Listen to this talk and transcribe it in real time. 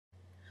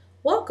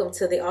Welcome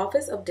to the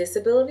Office of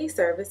Disability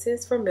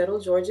Services for Middle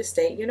Georgia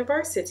State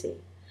University.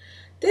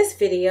 This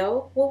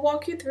video will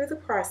walk you through the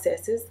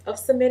processes of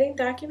submitting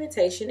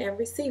documentation and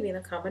receiving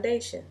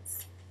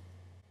accommodations.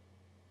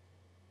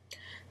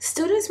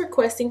 Students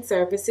requesting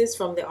services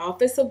from the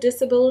Office of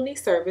Disability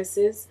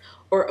Services,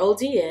 or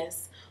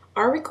ODS,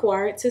 are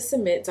required to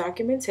submit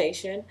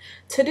documentation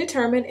to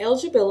determine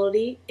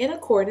eligibility in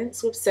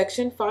accordance with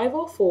Section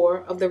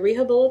 504 of the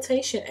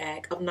Rehabilitation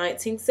Act of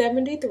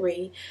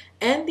 1973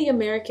 and the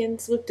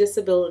Americans with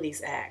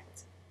Disabilities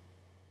Act.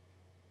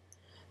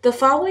 The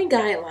following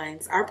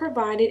guidelines are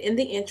provided in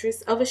the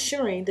interest of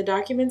assuring the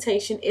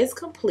documentation is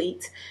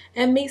complete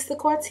and meets the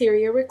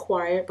criteria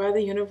required by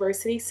the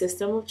University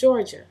System of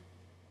Georgia.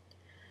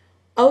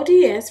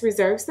 ODS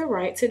reserves the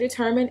right to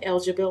determine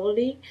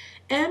eligibility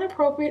and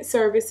appropriate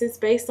services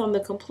based on the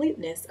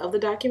completeness of the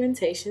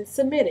documentation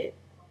submitted.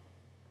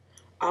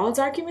 All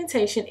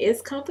documentation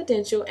is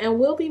confidential and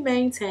will be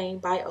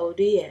maintained by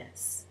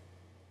ODS.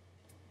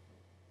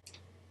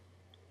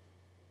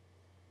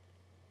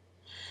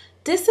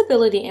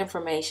 Disability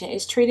information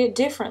is treated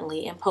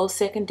differently in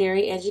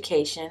post-secondary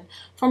education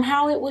from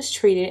how it was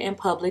treated in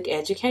public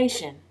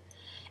education.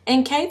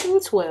 In K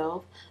through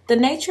 12, the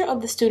nature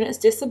of the student's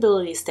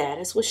disability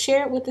status was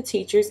shared with the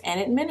teachers and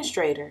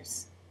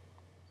administrators.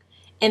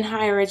 In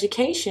higher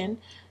education,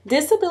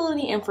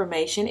 disability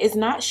information is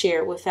not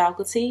shared with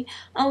faculty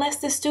unless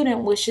the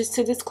student wishes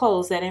to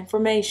disclose that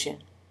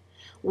information.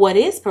 What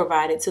is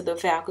provided to the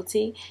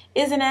faculty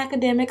is an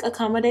academic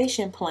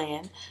accommodation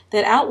plan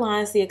that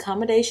outlines the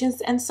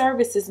accommodations and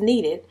services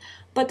needed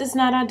but does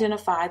not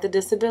identify the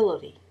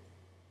disability.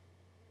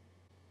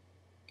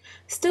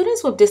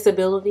 Students with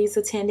disabilities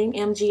attending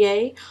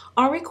MGA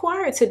are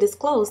required to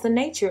disclose the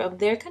nature of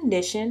their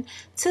condition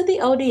to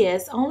the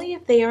ODS only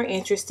if they are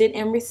interested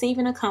in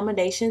receiving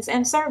accommodations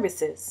and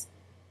services.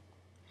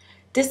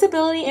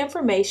 Disability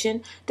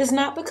information does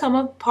not become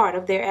a part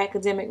of their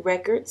academic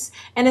records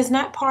and is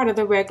not part of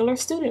the regular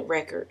student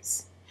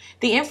records.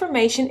 The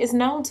information is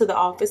known to the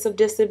Office of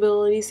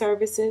Disability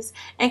Services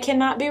and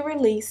cannot be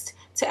released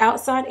to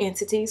outside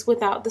entities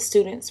without the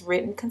student's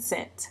written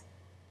consent.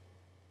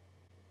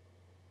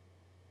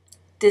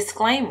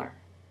 Disclaimer: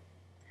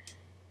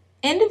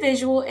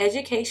 Individual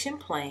Education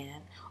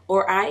Plan,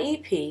 or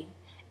IEP,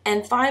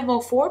 and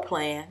 504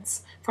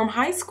 plans from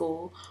high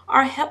school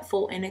are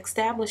helpful in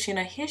establishing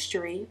a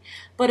history,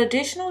 but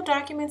additional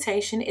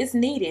documentation is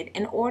needed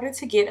in order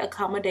to get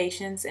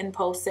accommodations in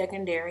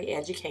post-secondary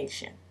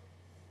education.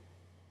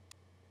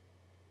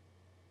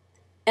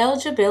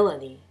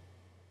 Eligibility.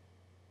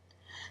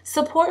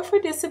 Support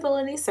for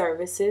disability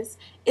services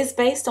is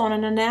based on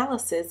an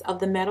analysis of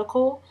the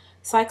medical,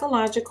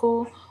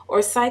 psychological, or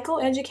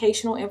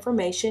psychoeducational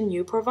information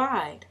you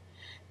provide.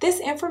 This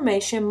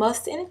information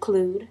must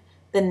include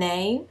the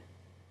name,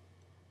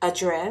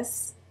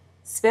 address,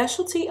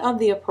 specialty of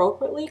the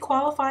appropriately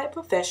qualified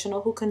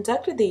professional who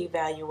conducted the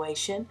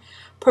evaluation,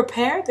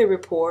 prepared the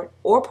report,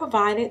 or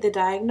provided the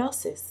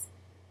diagnosis.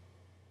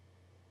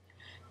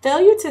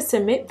 Failure to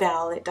submit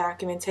valid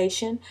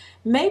documentation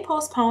may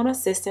postpone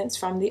assistance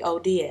from the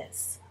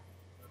ODS.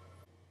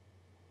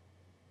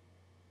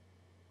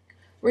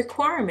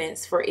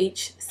 Requirements for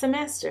each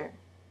semester.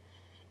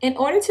 In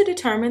order to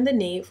determine the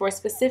need for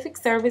specific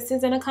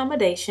services and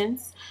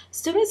accommodations,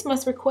 students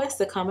must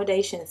request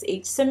accommodations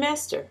each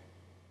semester.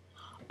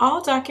 All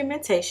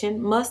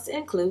documentation must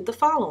include the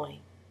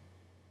following: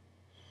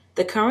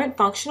 the current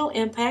functional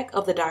impact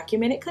of the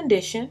documented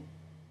condition,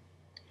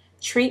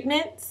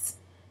 treatments,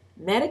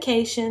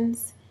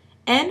 medications,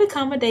 and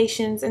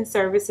accommodations and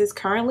services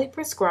currently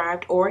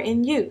prescribed or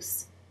in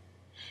use,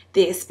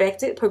 the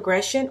expected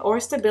progression or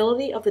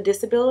stability of the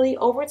disability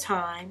over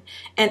time,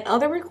 and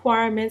other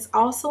requirements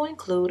also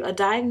include a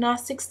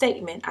diagnostic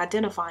statement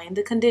identifying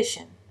the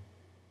condition.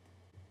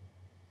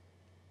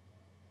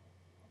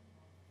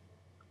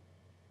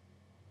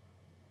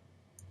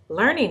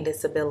 Learning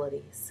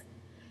disabilities.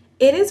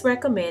 It is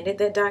recommended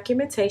that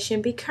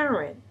documentation be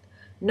current,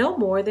 no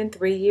more than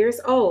 3 years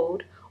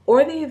old,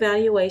 or the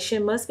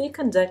evaluation must be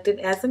conducted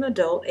as an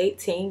adult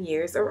 18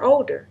 years or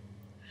older.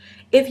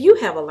 If you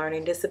have a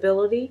learning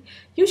disability,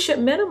 you should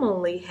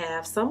minimally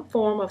have some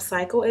form of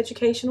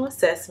psychoeducational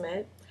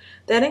assessment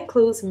that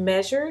includes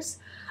measures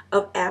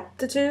of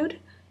aptitude,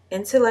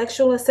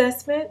 intellectual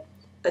assessment,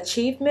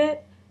 achievement,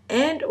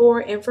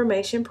 and/or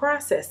information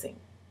processing.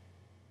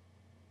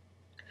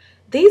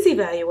 These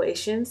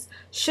evaluations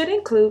should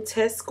include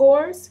test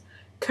scores,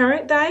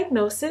 current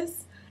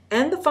diagnosis,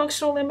 and the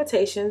functional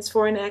limitations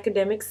for an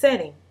academic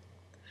setting.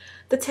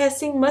 The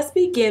testing must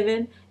be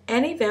given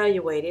and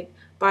evaluated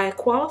by a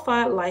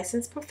qualified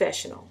licensed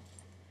professional.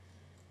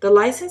 The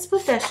licensed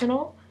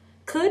professional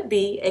could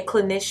be a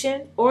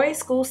clinician or a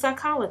school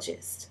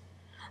psychologist.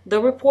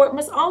 The report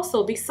must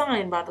also be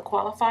signed by the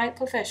qualified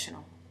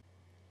professional.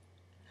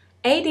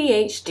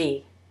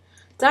 ADHD.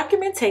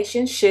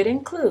 Documentation should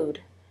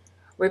include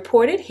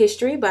reported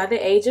history by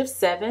the age of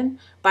 7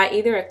 by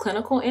either a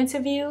clinical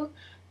interview,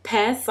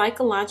 past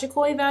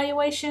psychological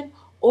evaluation,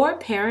 or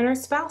parent or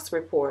spouse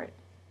report.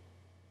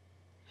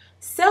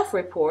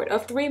 Self-report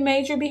of 3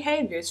 major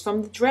behaviors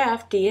from the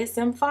draft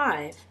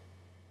DSM-5.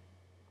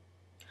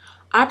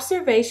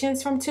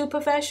 Observations from 2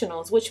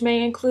 professionals, which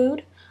may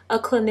include a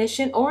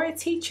clinician or a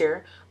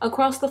teacher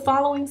across the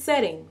following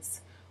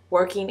settings: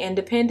 working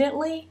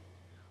independently,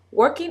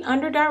 working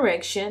under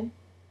direction,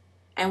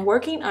 and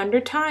working under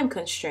time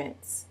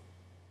constraints.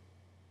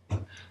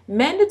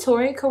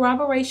 Mandatory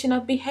corroboration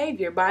of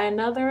behavior by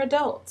another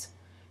adult,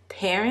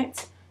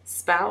 parent,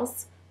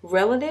 spouse,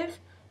 relative,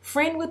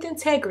 friend with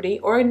integrity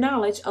or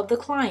knowledge of the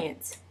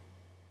client.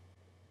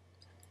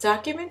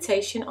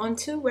 Documentation on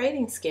 2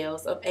 rating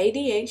scales of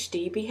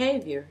ADHD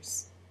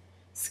behaviors: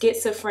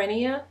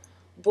 schizophrenia,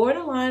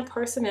 borderline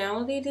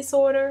personality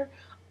disorder,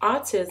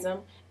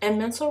 autism, and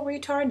mental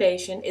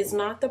retardation is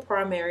not the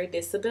primary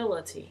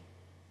disability.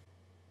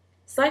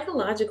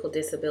 Psychological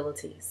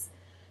disabilities.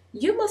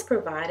 You must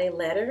provide a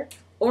letter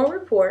or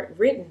report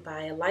written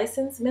by a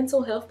licensed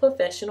mental health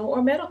professional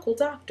or medical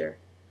doctor.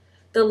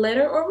 The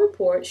letter or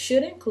report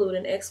should include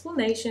an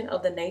explanation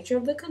of the nature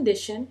of the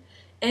condition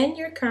and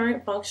your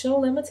current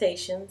functional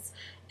limitations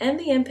and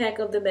the impact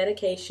of the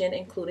medication,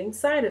 including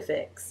side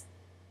effects.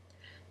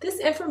 This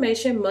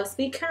information must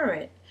be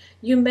current.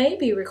 You may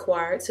be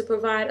required to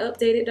provide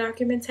updated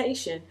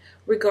documentation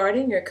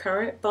regarding your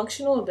current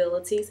functional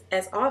abilities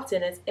as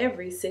often as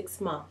every 6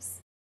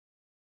 months.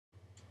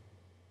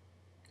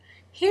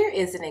 Here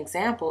is an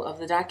example of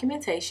the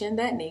documentation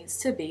that needs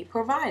to be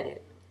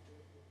provided.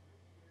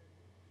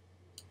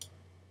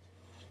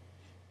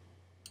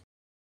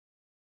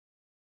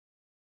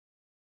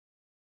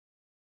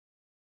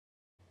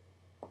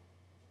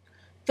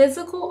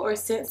 Physical or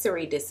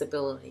sensory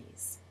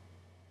disabilities.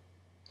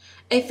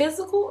 A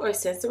physical or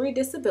sensory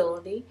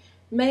disability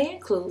may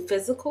include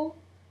physical,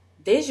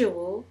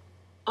 visual,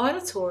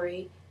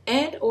 auditory,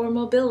 and/or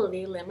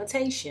mobility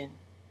limitation.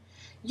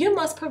 You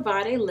must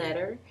provide a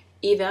letter,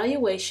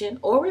 evaluation,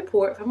 or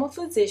report from a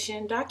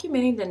physician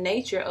documenting the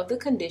nature of the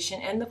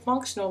condition and the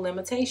functional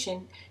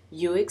limitation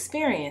you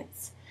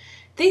experience.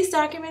 These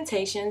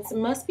documentations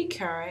must be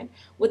current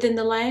within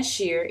the last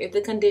year if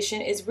the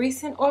condition is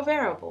recent or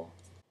variable.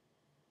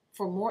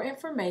 For more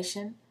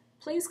information,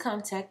 please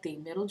contact the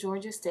Middle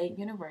Georgia State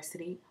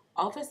University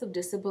Office of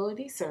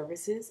Disability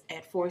Services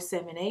at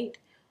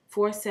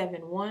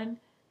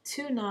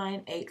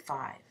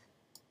 478-471-2985.